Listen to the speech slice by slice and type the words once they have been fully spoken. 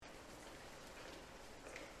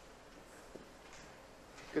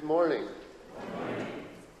Good morning.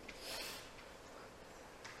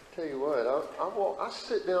 Tell you what, I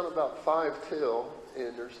sit down about 5 till,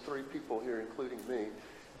 and there's 3 people here, including me,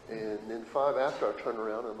 and then 5 after I turn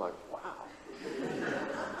around, and I'm like, wow.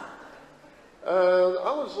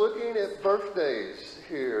 I was looking at birthdays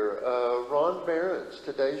here. Ron Barron's,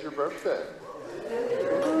 today's your birthday.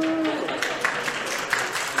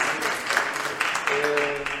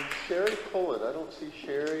 And Sherry Pullen, I don't see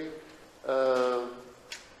Sherry.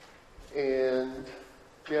 And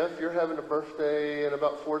Jeff, you're having a birthday in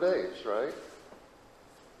about 4 days, right?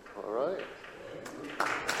 All right.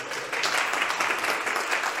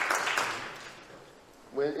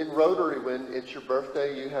 In Rotary, when it's your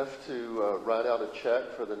birthday, you have to write out a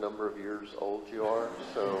check for the number of years old you are.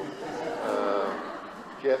 So,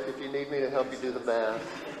 Jeff, if you need me to help you do the math.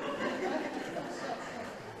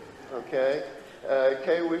 Okay.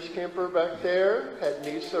 Kay Wishkemper back there had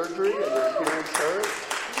knee surgery and is hearing hurt.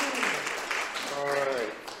 All right.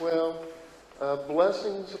 Well,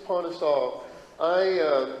 blessings upon us all.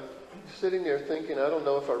 Sitting there thinking, I don't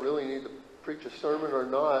know if I really need to preach a sermon or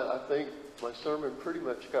not. I think my sermon pretty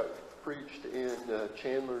much got preached in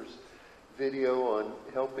Chandler's video on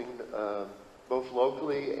helping both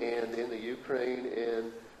locally and in the Ukraine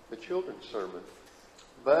and the children's sermon.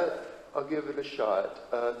 But I'll give it a shot.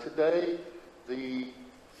 Today, the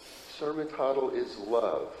sermon title is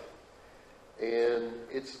Love. And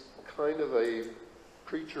it's kind of a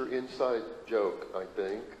preacher inside joke, I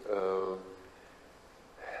think.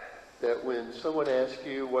 That when someone asks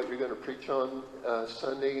you what you're going to preach on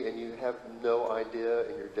Sunday and you have no idea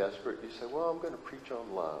and you're desperate, you say, well, I'm going to preach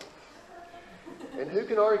on love. And who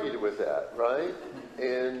can argue with that, right?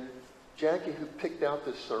 And Jackie, who picked out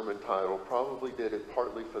this sermon title, probably did it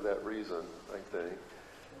partly for that reason, I think.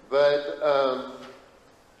 But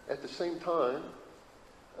at the same time,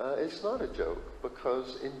 it's not a joke,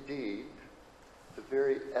 because indeed, the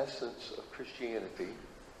very essence of Christianity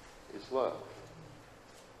is love.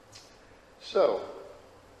 So,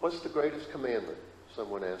 what's the greatest commandment?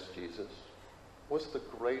 Someone asked Jesus. What's the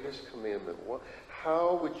greatest commandment?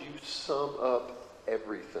 How would you sum up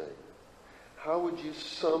everything? How would you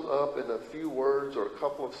sum up in a few words or a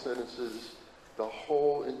couple of sentences the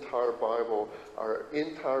whole entire Bible, our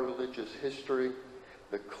entire religious history,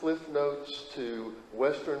 the cliff notes to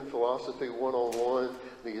Western philosophy 101,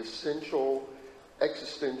 the essential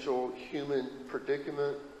existential human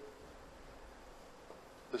predicament,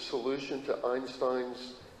 the solution to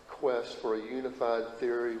Einstein's quest for a unified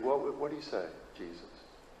theory? What do you say, Jesus?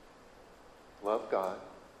 Love God,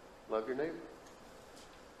 love your neighbor.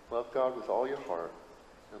 Love God with all your heart,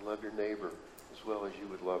 and love your neighbor as well as you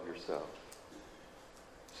would love yourself.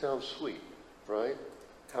 Sounds sweet, right?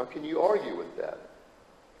 How can you argue with that?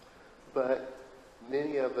 But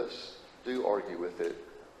many of us do argue with it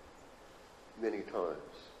many times.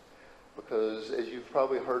 Because as you've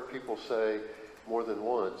probably heard people say more than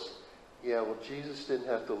once, yeah, well, Jesus didn't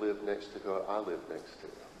have to live next to God. I live next to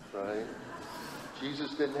him, right?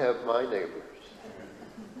 Jesus didn't have my neighbors.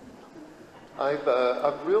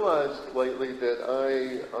 I've realized lately that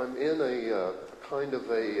I'm in a kind of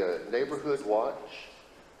a neighborhood watch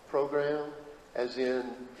program, as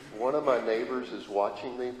in one of my neighbors is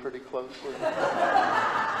watching me pretty closely.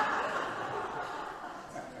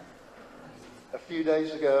 A few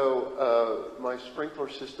days ago, my sprinkler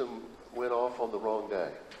system went off on the wrong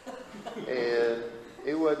day. And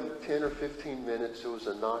it wasn't 10 or 15 minutes, it was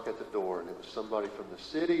a knock at the door, and it was somebody from the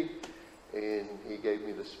city, and he gave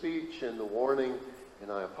me the speech and the warning,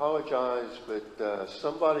 and I apologize, but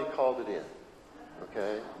somebody called it in,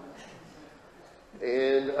 okay?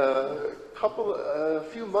 And a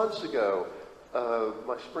few months ago,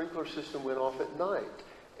 my sprinkler system went off at night,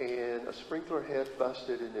 and a sprinkler head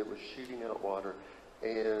busted, and it was shooting out water,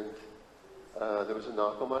 and there was a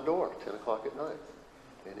knock on my door at 10 o'clock at night,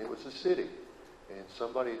 and it was the city, and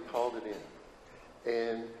somebody had called it in.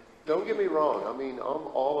 And don't get me wrong, I mean, I'm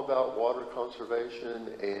all about water conservation,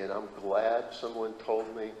 and I'm glad someone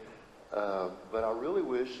told me, but I really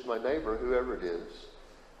wish my neighbor, whoever it is,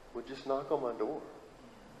 would just knock on my door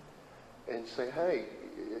and say, hey,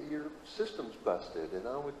 your system's busted. And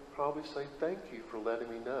I would probably say, thank you for letting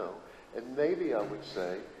me know. And maybe I would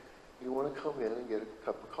say, you want to come in and get a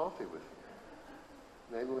cup of coffee with me?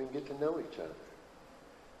 Maybe we can get to know each other.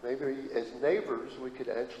 Maybe as neighbors, we could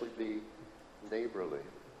actually be neighborly.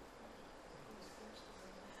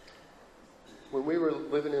 When we were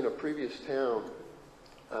living in a previous town,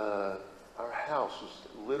 our house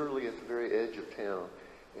was literally at the very edge of town.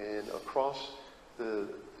 And across the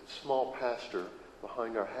small pasture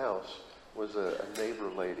behind our house was a neighbor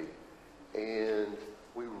lady. And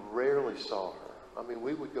we rarely saw her. I mean,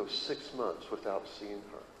 we would go 6 months without seeing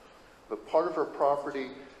her. But part of her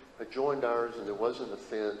property adjoined ours, and there wasn't a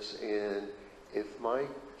fence, and if my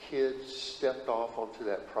kids stepped off onto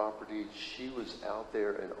that property, she was out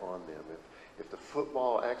there and on them. If the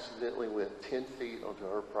football accidentally went 10 feet onto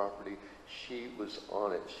her property, she was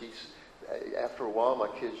on it. After a while, my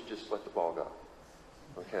kids just let the ball go.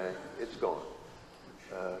 Okay? It's gone.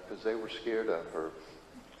 Because they were scared of her.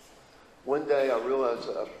 One day I realized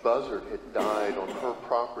a buzzard had died on her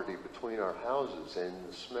property between our houses, and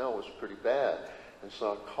the smell was pretty bad. And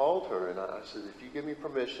so I called her and I said, if you give me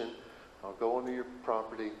permission, I'll go onto your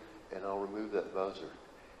property and I'll remove that buzzard.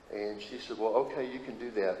 And she said, well, okay, you can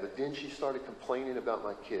do that. But then she started complaining about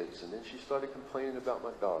my kids, and then she started complaining about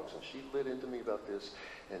my dogs, and she lit into me about this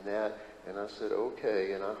and that. And I said,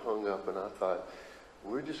 okay, and I hung up and I thought,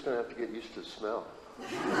 we're just going to have to get used to the smell.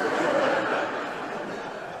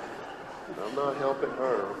 I'm not helping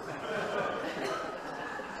her.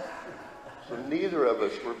 So neither of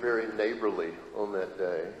us were very neighborly on that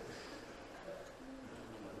day.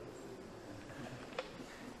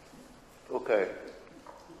 Okay.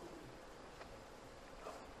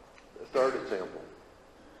 The third example.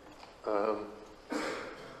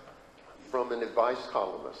 From an advice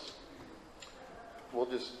columnist. We'll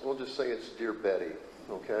just say it's Dear Betty,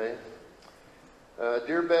 okay?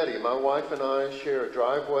 Dear Betty, my wife and I share a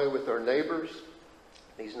driveway with our neighbors.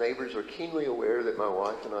 These neighbors are keenly aware that my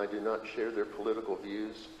wife and I do not share their political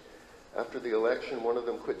views. After the election, one of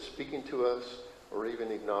them quit speaking to us or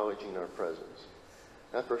even acknowledging our presence.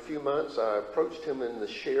 After a few months, I approached him in the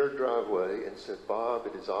shared driveway and said, Bob,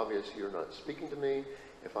 it is obvious you're not speaking to me.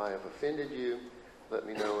 If I have offended you, let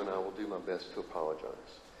me know and I will do my best to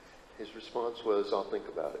apologize. His response was, I'll think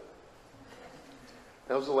about it.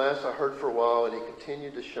 That was the last I heard for a while, and he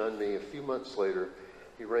continued to shun me. A few months later,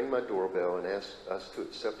 he rang my doorbell and asked us to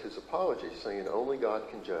accept his apology, saying only God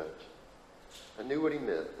can judge. I knew what he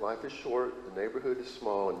meant. Life is short, the neighborhood is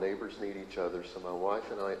small, and neighbors need each other, so my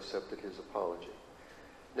wife and I accepted his apology.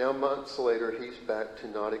 Now, months later, he's back to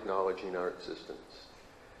not acknowledging our existence.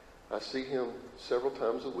 I see him several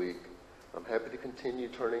times a week. I'm happy to continue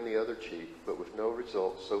turning the other cheek, but with no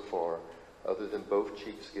results so far other than both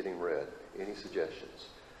cheeks getting red. Any suggestions?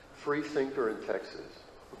 Free thinker in Texas.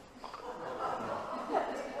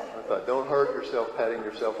 I thought, don't hurt yourself patting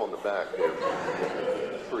yourself on the back there.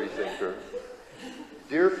 Free thinker.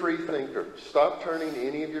 Dear free thinker, stop turning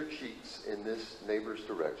any of your cheeks in this neighbor's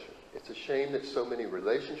direction. It's a shame that so many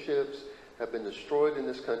relationships have been destroyed in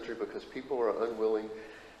this country because people are unwilling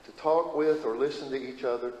to talk with or listen to each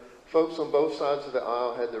other. Folks on both sides of the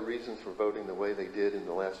aisle had their reasons for voting the way they did in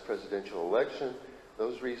the last presidential election.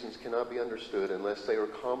 Those reasons cannot be understood unless they are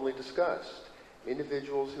calmly discussed.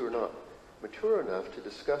 Individuals who are not mature enough to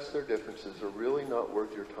discuss their differences are really not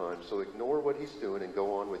worth your time, so ignore what he's doing and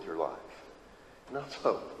go on with your life. And I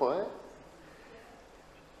thought, what?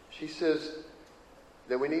 She says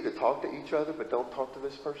that we need to talk to each other, but don't talk to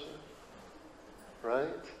this person. Right?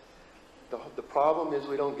 The problem is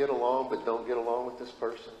we don't get along, but don't get along with this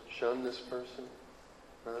person. Shun this person.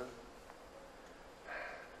 Huh?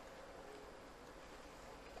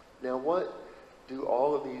 Now, what do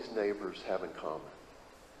all of these neighbors have in common?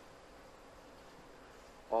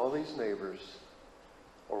 All these neighbors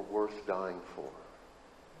are worth dying for.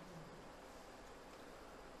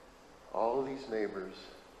 All of these neighbors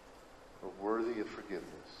are worthy of forgiveness.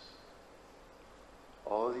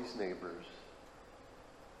 All of these neighbors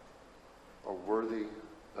are worthy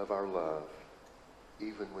of our love,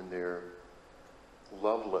 even when they're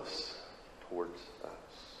loveless towards us.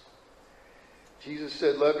 Jesus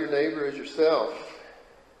said, love your neighbor as yourself.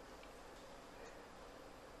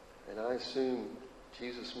 And I assume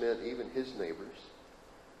Jesus meant even his neighbors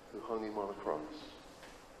who hung him on a cross.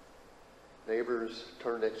 Neighbors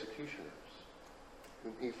turned executioners,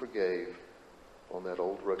 whom he forgave on that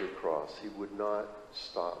old rugged cross. He would not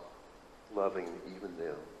stop loving even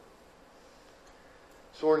them.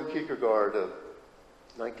 Soren Kierkegaard, a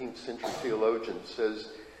 19th century theologian, says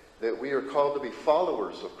that we are called to be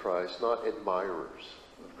followers of Christ, not admirers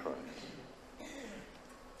of Christ.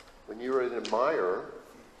 When you're an admirer,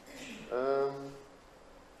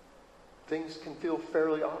 things can feel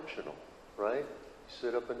fairly optional, right? You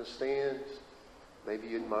sit up in the stands, maybe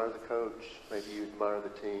you admire the coach, maybe you admire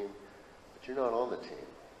the team, but you're not on the team.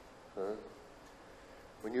 Huh?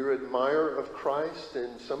 When you're an admirer of Christ,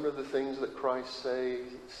 then some of the things that Christ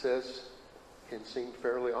says can seem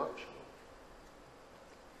fairly optional.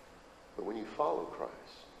 But when you follow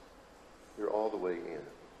Christ, you're all the way in.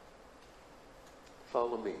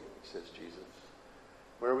 Follow me, says Jesus.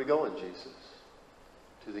 Where are we going, Jesus?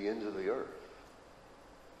 To the ends of the earth.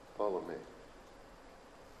 Follow me.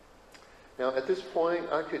 Now, at this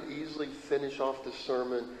point, I could easily finish off the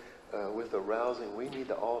sermon with a rousing, we need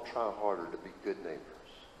to all try harder to be good neighbors,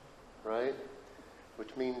 right? Which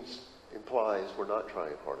implies we're not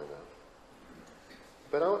trying hard enough.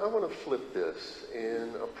 But I want to flip this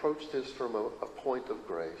and approach this from a point of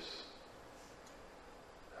grace.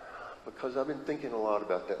 Because I've been thinking a lot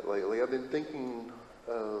about that lately. I've been thinking,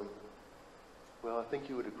 I think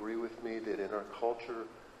you would agree with me that in our culture,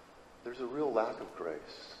 there's a real lack of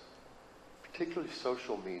grace. Particularly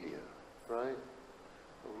social media, right?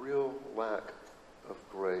 A real lack of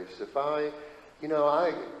grace. If I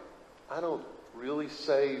don't really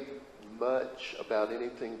say much about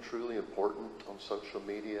anything truly important on social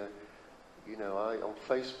media. On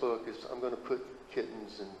Facebook, I'm going to put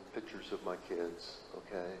kittens and pictures of my kids,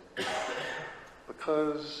 okay?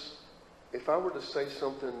 Because if I were to say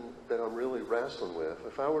something that I'm really wrestling with,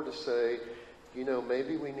 if I were to say,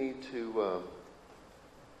 maybe we need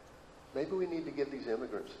to give these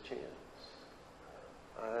immigrants a chance.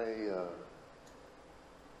 I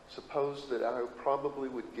suppose that I probably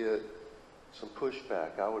would get some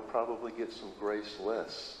pushback. I would probably get some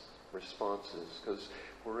graceless responses because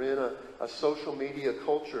we're in a social media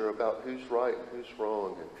culture about who's right and who's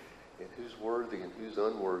wrong and who's worthy and who's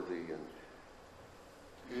unworthy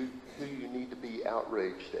and who you need to be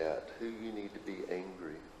outraged at, who you need to be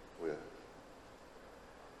angry with.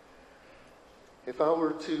 If I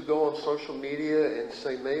were to go on social media and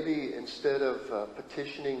say maybe instead of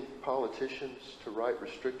petitioning politicians to write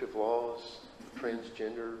restrictive laws for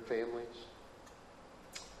transgender families,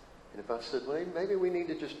 and if I said, well, maybe we need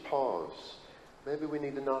to just pause. Maybe we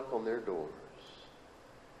need to knock on their doors.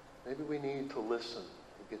 Maybe we need to listen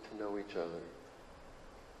and get to know each other.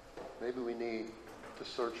 Maybe we need to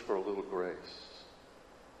search for a little grace.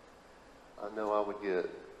 I know I would get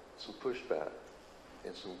some pushback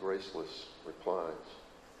and some graceless replies.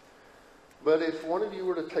 But if one of you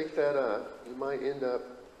were to take that up, you might end up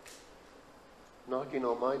knocking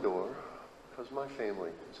on my door because my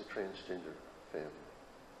family is a transgender family.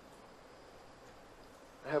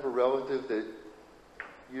 I have a relative that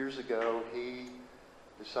years ago, he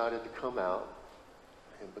decided to come out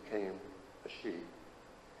and became a she.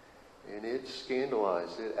 And it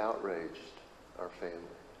scandalized, it outraged our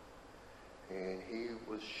family. And he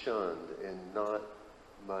was shunned and not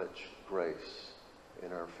much grace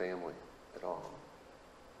in our family at all.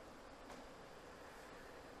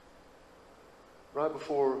 Right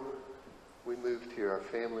before we moved here, our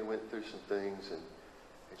family went through some things and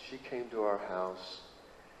she came to our house.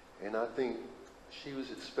 And I think she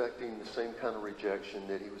was expecting the same kind of rejection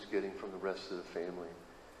that he was getting from the rest of the family.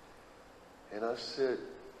 And I said,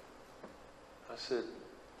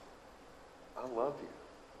 I love you.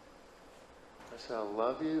 I said, I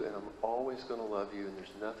love you and I'm always going to love you and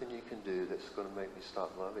there's nothing you can do that's going to make me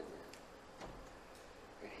stop loving you.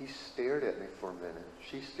 And he stared at me for a minute.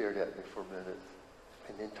 She stared at me for a minute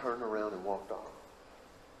and then turned around and walked off.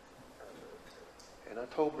 And I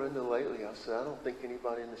told Brenda lately, I said, I don't think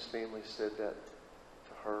anybody in this family said that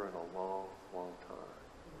to her in a long, long time.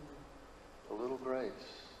 A little grace.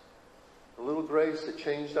 A little grace that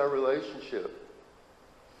changed our relationship.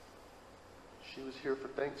 She was here for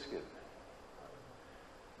Thanksgiving.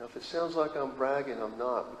 Now, if it sounds like I'm bragging, I'm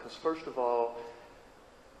not. Because first of all,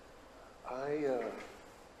 I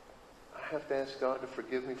have to ask God to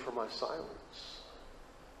forgive me for my silence.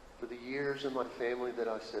 For the years in my family that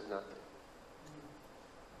I said nothing.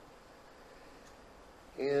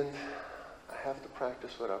 And I have to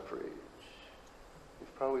practice what I preach.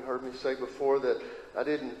 You've probably heard me say before that I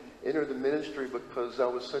didn't enter the ministry because I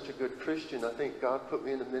was such a good Christian. I think God put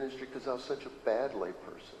me in the ministry because I was such a bad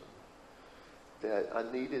layperson. That I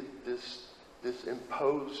needed this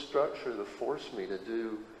imposed structure to force me to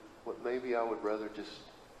do what maybe I would rather just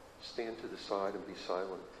stand to the side and be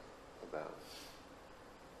silent about.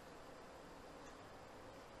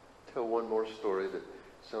 Tell one more story that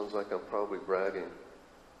sounds like I'm probably bragging.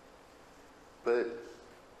 But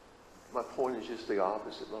my point is just the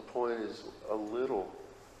opposite. My point is a little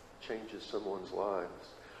changes someone's lives.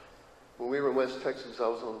 When we were in West Texas, I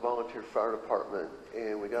was on the volunteer fire department,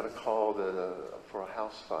 and we got a call for a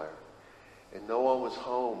house fire. And no one was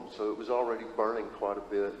home, so it was already burning quite a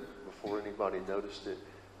bit before anybody noticed it.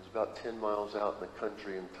 It was about 10 miles out in the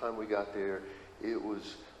country, and the time we got there, it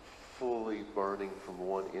was fully burning from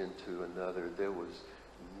one end to another. There was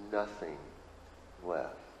nothing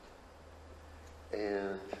left.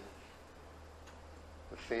 And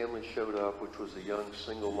the family showed up, which was a young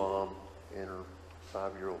single mom and her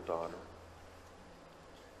 5-year-old daughter.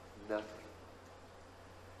 Nothing.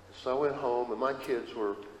 So I went home, and my kids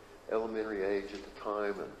were elementary age at the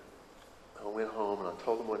time, and I went home and I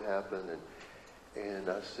told them what happened, and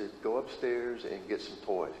I said, go upstairs and get some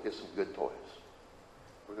toys, get some good toys.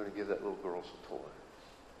 We're going to give that little girl some toys.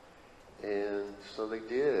 And so they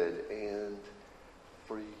did, and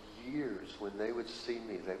for years, when they would see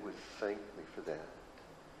me, they would thank me for that.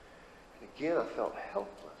 And again, I felt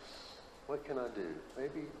helpless. What can I do?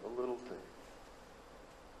 Maybe a little thing.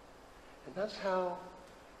 And that's how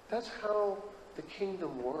the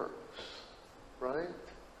kingdom works, right?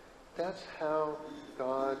 That's how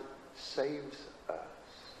God saves us.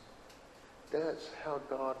 That's how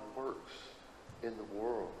God works in the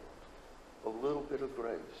world. A little bit of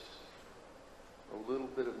grace. A little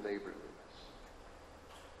bit of neighborliness.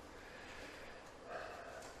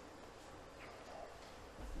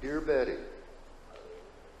 Dear Betty,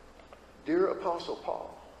 dear Apostle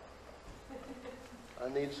Paul, I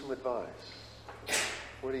need some advice.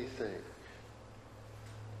 What do you think?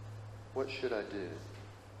 What should I do?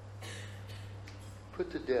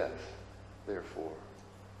 Put to death, therefore,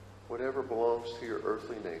 whatever belongs to your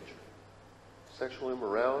earthly nature. Sexual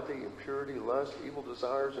immorality, impurity, lust, evil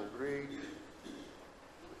desires, and greed.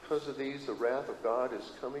 Because of these, the wrath of God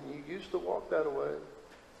is coming. You used to walk that away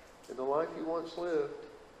in the life you once lived.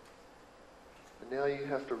 And now you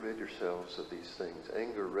have to rid yourselves of these things.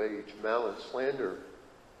 Anger, rage, malice, slander,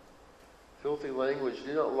 filthy language.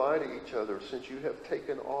 Do not lie to each other, since you have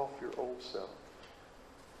taken off your old self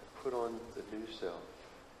and put on the new self,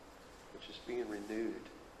 which is being renewed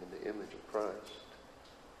in the image of Christ.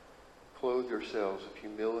 Clothe yourselves with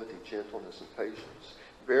humility, gentleness, and patience.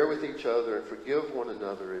 Bear with each other and forgive one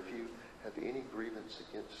another if you have any grievance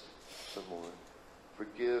against someone.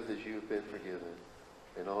 Forgive as you have been forgiven.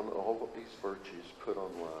 And on all of these virtues, put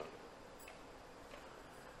on love.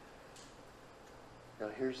 Now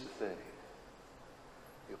here's the thing.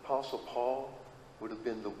 The Apostle Paul would have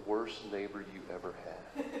been the worst neighbor you ever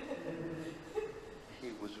had.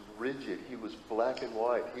 He was rigid. He was black and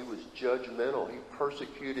white. He was judgmental. He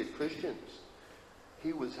persecuted Christians.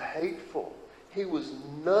 He was hateful. He was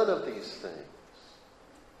none of these things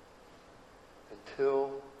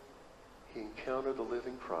until he encountered the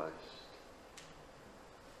living Christ.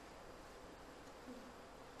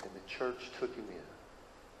 And the church took him in.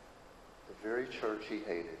 The very church he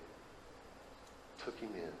hated took him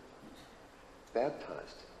in, baptized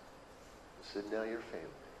him, and said, now you're family.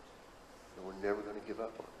 And we're never going to give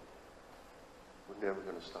up on you. We're never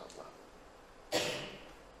going to stop loving.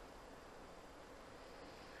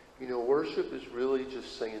 You know, worship is really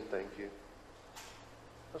just saying thank you.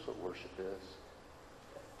 That's what worship is.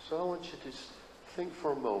 So I want you to just think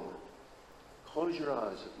for a moment. Close your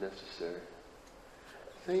eyes if necessary.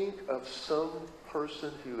 Think of some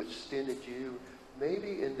person who extended you,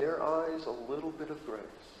 maybe in their eyes, a little bit of grace.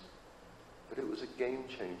 But it was a game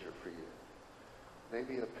changer for you.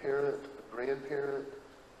 Maybe a parent, a grandparent,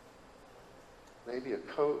 maybe a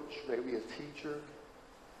coach, maybe a teacher,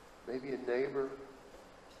 maybe a neighbor,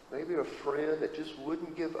 maybe a friend that just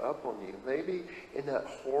wouldn't give up on you. Maybe in that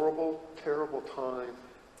horrible, terrible time,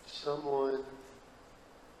 someone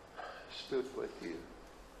stood with you.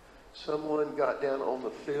 Someone got down on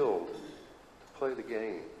the field to play the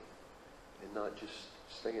game and not just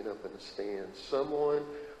staying up in the stands. Someone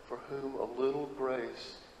for whom a little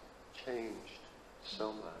grace changed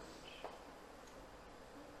so much.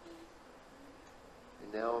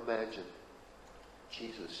 And now imagine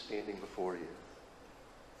Jesus standing before you.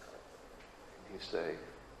 And you say,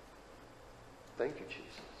 thank you,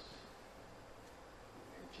 Jesus.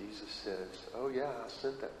 And Jesus says, oh yeah, I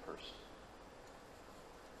sent that person.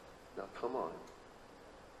 Now come on,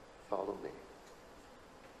 follow me.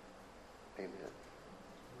 Amen.